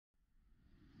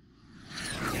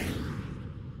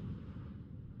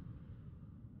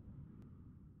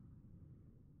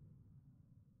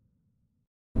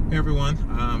Hey everyone,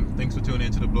 thanks for tuning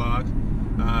into the blog.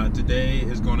 Today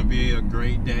is going to be a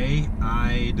great day.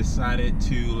 I decided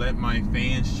to let my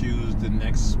fans choose the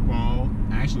next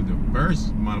actually the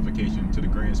first modification to the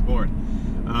Grandsport.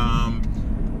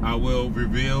 I will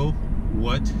reveal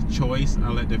what choice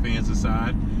I let the fans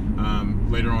decide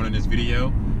later on in this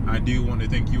video. I do want to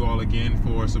thank you all again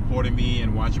for supporting me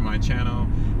and watching my channel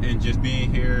and just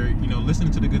being here,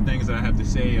 listening to the good things that I have to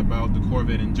say about the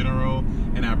Corvette in general.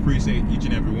 And I appreciate each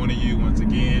and every one of you once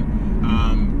again.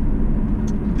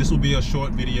 This will be a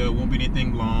short video, won't be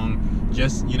anything long,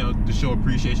 just to show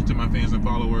appreciation to my fans and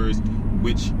followers,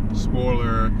 which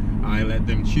spoiler I let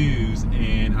them choose.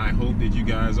 And I hope that you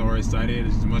guys are excited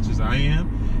as much as I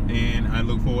am, and I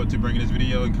look forward to bringing this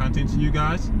video and content to you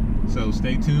guys. So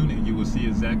stay tuned and you will see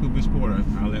exactly which spoiler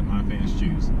I let my fans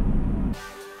choose.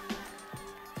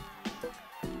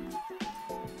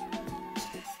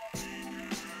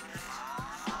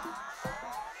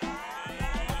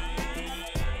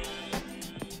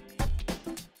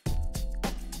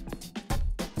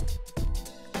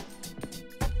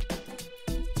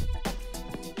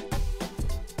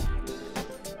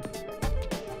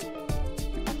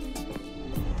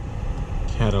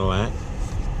 Cadillac.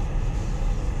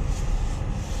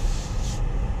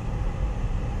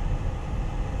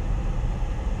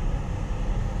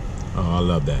 Oh, I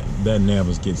love that. That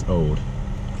never gets old.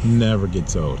 Never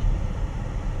gets old.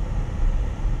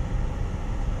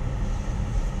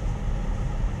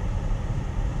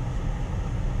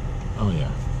 Oh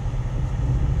yeah.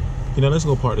 Let's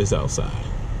go park this outside.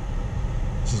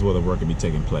 This is where the work will be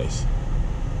taking place.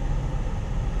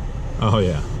 Oh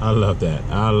yeah, I love that.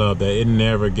 I love that. It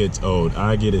never gets old.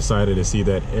 I get excited to see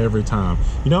that every time.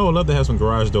 I would love to have some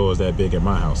garage doors that big at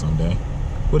my house someday.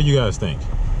 What do you guys think?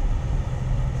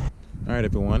 All right,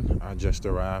 everyone, I just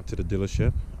arrived to the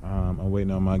dealership. I'm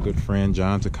waiting on my good friend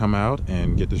John to come out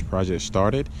and get this project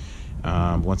started.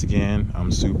 Once again,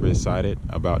 I'm super excited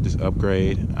about this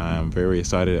upgrade. I'm very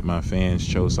excited that my fans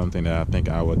chose something that I think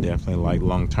I would definitely like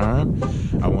long term.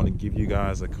 I want to give you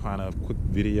guys a kind of quick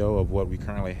video of what we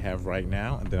currently have right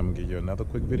now, and then I'm gonna give you another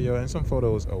quick video and some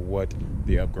photos of what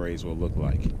the upgrades will look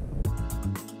like.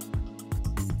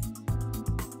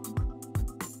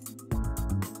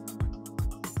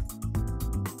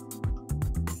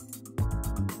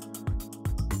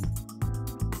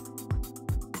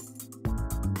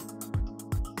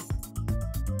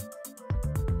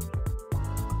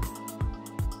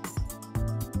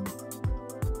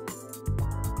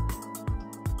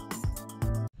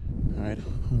 Alright,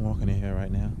 I'm walking in here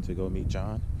right now to go meet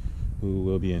John, who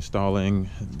will be installing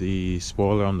the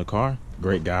spoiler on the car.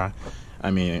 Great guy. I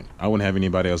mean, I wouldn't have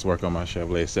anybody else work on my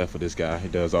Chevrolet except for this guy. He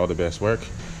does all the best work,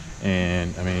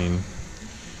 and I mean,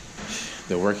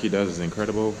 the work he does is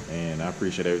incredible, and I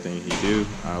appreciate everything he do.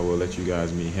 I will let you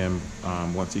guys meet him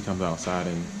once he comes outside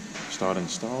and start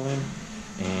installing,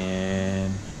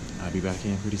 and I'll be back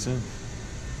in pretty soon.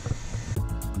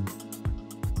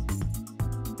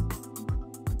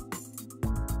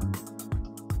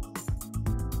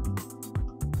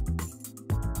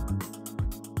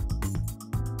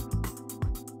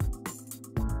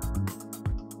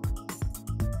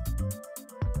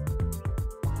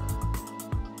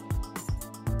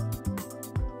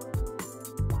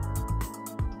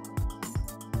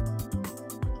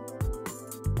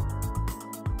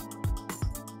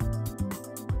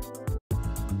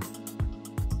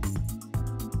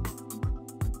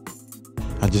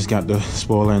 I just got the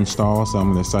spoiler installed, so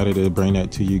I'm excited to bring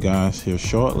that to you guys here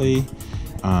shortly.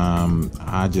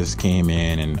 I just came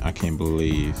in and I can't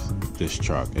believe this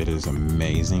truck. It is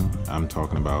amazing. I'm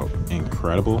talking about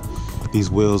incredible. These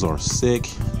wheels are sick.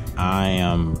 I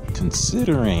am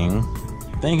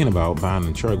thinking about buying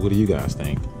the truck. What do you guys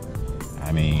think?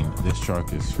 I mean, this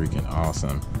truck is freaking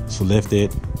awesome. It's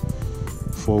lifted,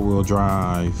 4-wheel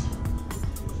drive.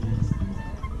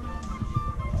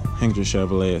 Hendrick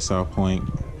Chevrolet at South Point,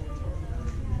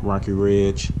 Rocky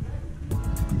Ridge,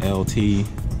 LT,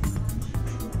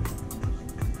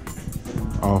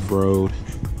 off-road.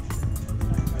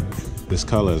 This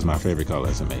color is my favorite color.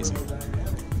 It's amazing.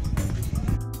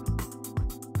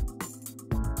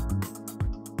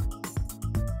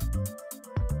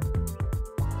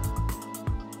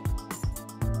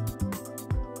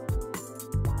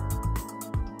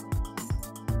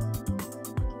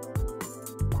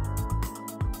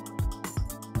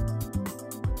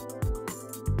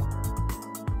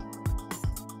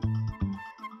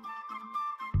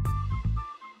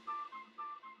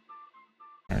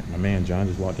 All right, my man John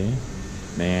just walked in.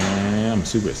 Man, I'm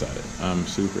super excited. I'm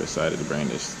super excited to bring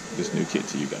this new kit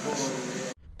to you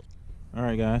guys. All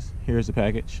right, guys, here's the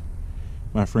package.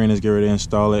 My friend is getting ready to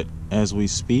install it as we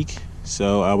speak,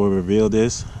 so I will reveal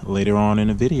this later on in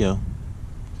the video.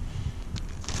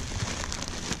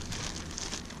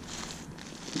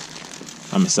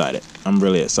 I'm excited. I'm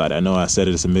really excited. I know I said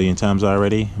it a million times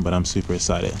already, but I'm super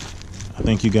excited. I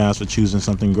thank you guys for choosing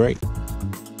something great.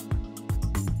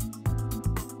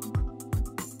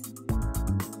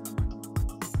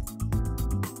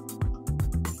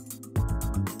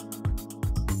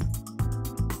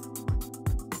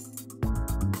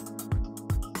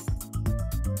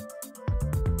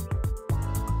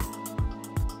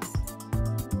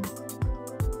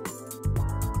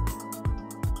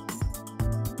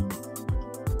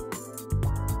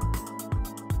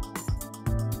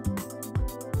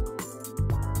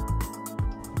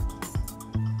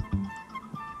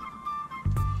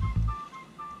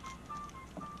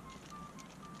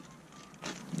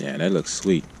 Yeah, that looks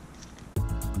sweet.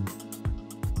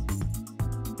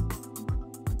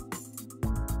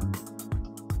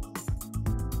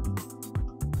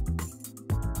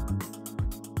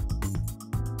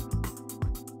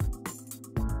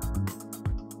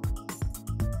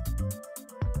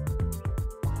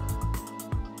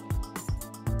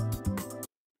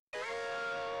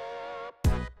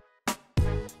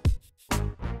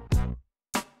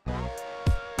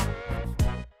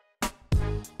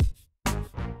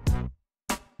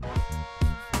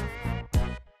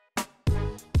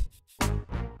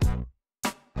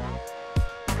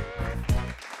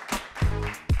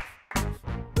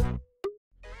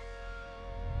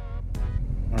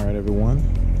 All right, everyone,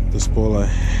 the spoiler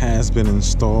has been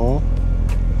installed.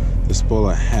 The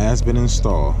spoiler has been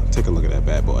installed. Take a look at that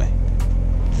bad boy.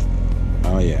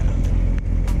 Oh yeah.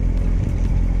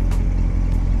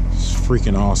 It's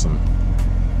freaking awesome.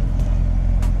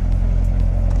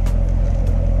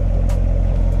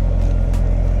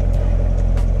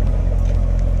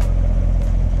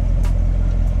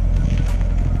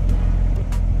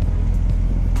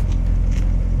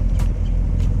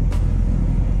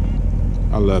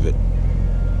 I love it.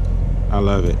 I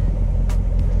love it.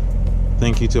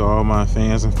 Thank you to all my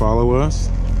fans and followers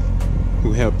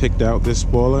who have picked out this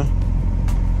spoiler.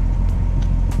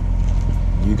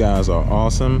 You guys are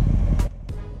awesome.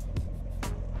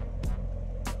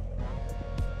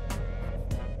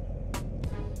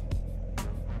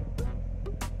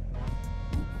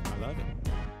 I love it.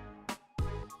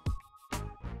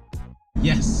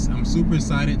 Yes, I'm super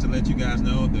excited to let you guys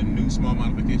know the new small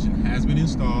modification has been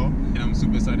installed, and I'm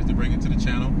super excited to bring it to the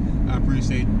channel. I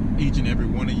appreciate each and every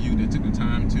one of you that took the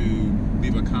time to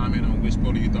leave a comment on which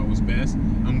spoiler you thought was best.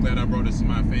 I'm glad I brought this to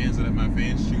my fans and let my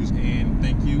fans choose, and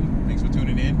thank you. Thanks for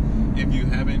tuning in. If you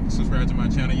haven't subscribed to my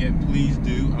channel yet, please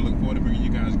do. I look forward to bringing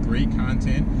you guys great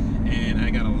content, and I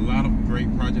got a lot of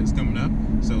great projects coming up,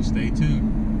 so stay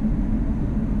tuned.